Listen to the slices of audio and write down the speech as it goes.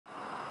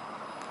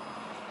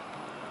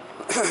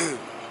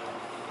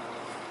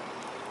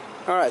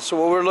Alright, so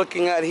what we're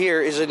looking at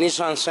here is a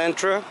Nissan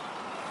Sentra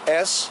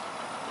S,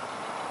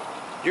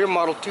 year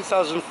model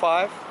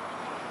 2005.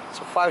 It's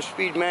a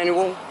 5-speed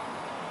manual,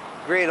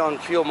 great on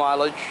fuel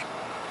mileage.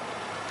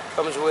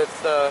 Comes with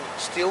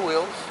steel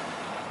wheels,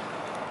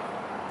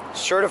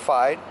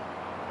 certified.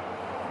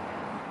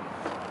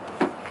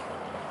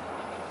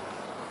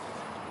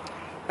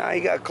 Now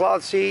you got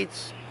cloth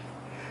seats.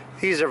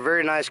 These are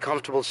very nice,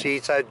 comfortable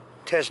seats. I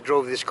test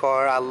drove this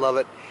car. I love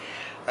it.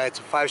 It's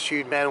a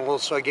 5-speed manual,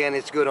 so again,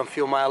 it's good on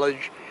fuel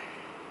mileage.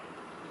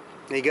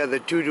 You got the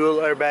 2 dual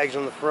airbags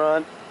on the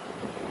front.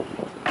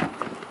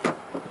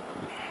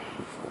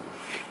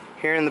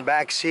 Here in the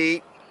back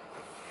seat,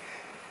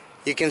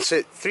 you can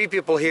sit 3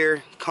 people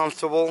here,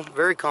 comfortable,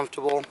 very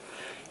comfortable.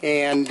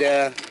 And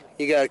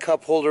you got a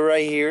cup holder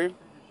right here,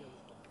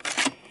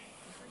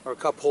 or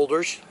cup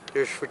holders.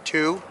 There's for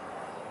 2.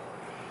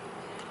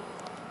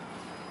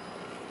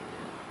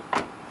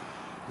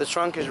 The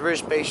trunk is very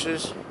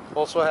spacious.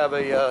 Also have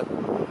a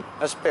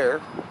spare.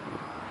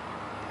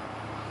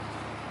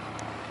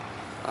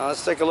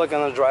 Let's take a look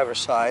on the driver's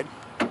side.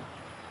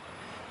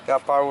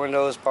 Got power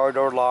windows, power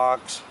door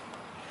locks.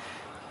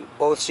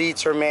 Both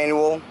seats are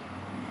manual.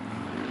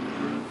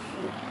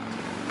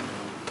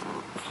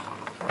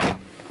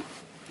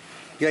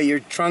 You got your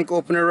trunk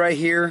opener right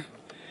here.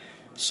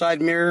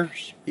 Side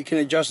mirrors. You can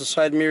adjust the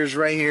side mirrors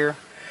right here.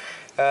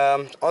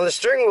 On the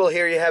steering wheel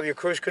here, you have your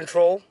cruise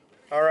control.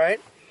 All right.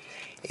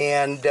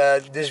 And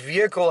this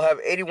vehicle have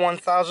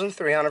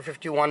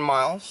 81,351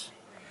 miles.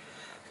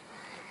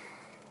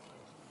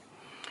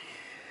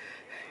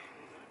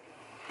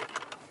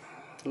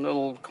 A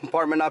little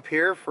compartment up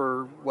here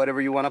for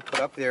whatever you want to put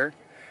up there.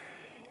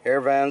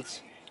 Air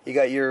vents. You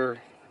got your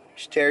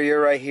stereo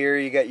right here.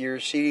 You got your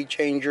CD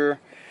changer.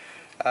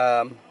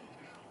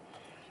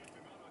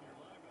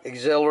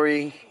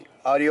 Auxiliary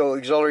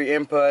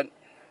input.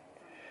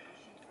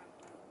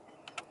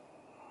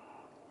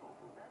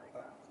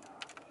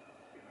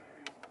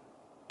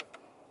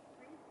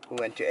 We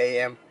went to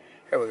AM.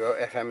 Here we go.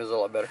 FM is a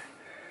lot better.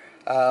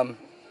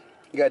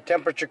 You got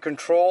temperature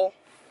control.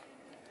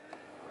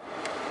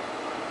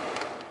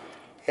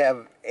 You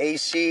have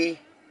AC.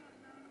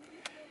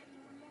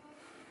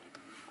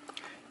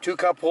 2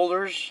 cup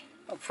holders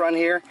up front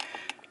here.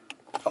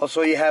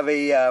 Also, you have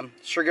a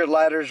cigarette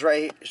lighter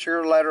right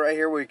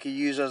here, where you can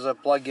use as a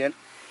plug-in.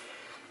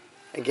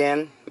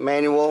 Again,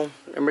 manual,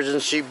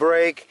 emergency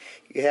brake.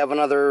 You have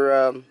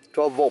another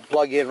 12-volt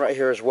plug-in right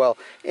here as well.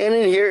 And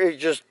in here is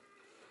just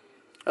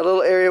a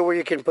little area where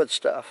you can put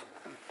stuff.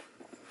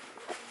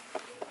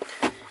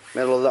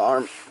 Middle of the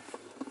arm.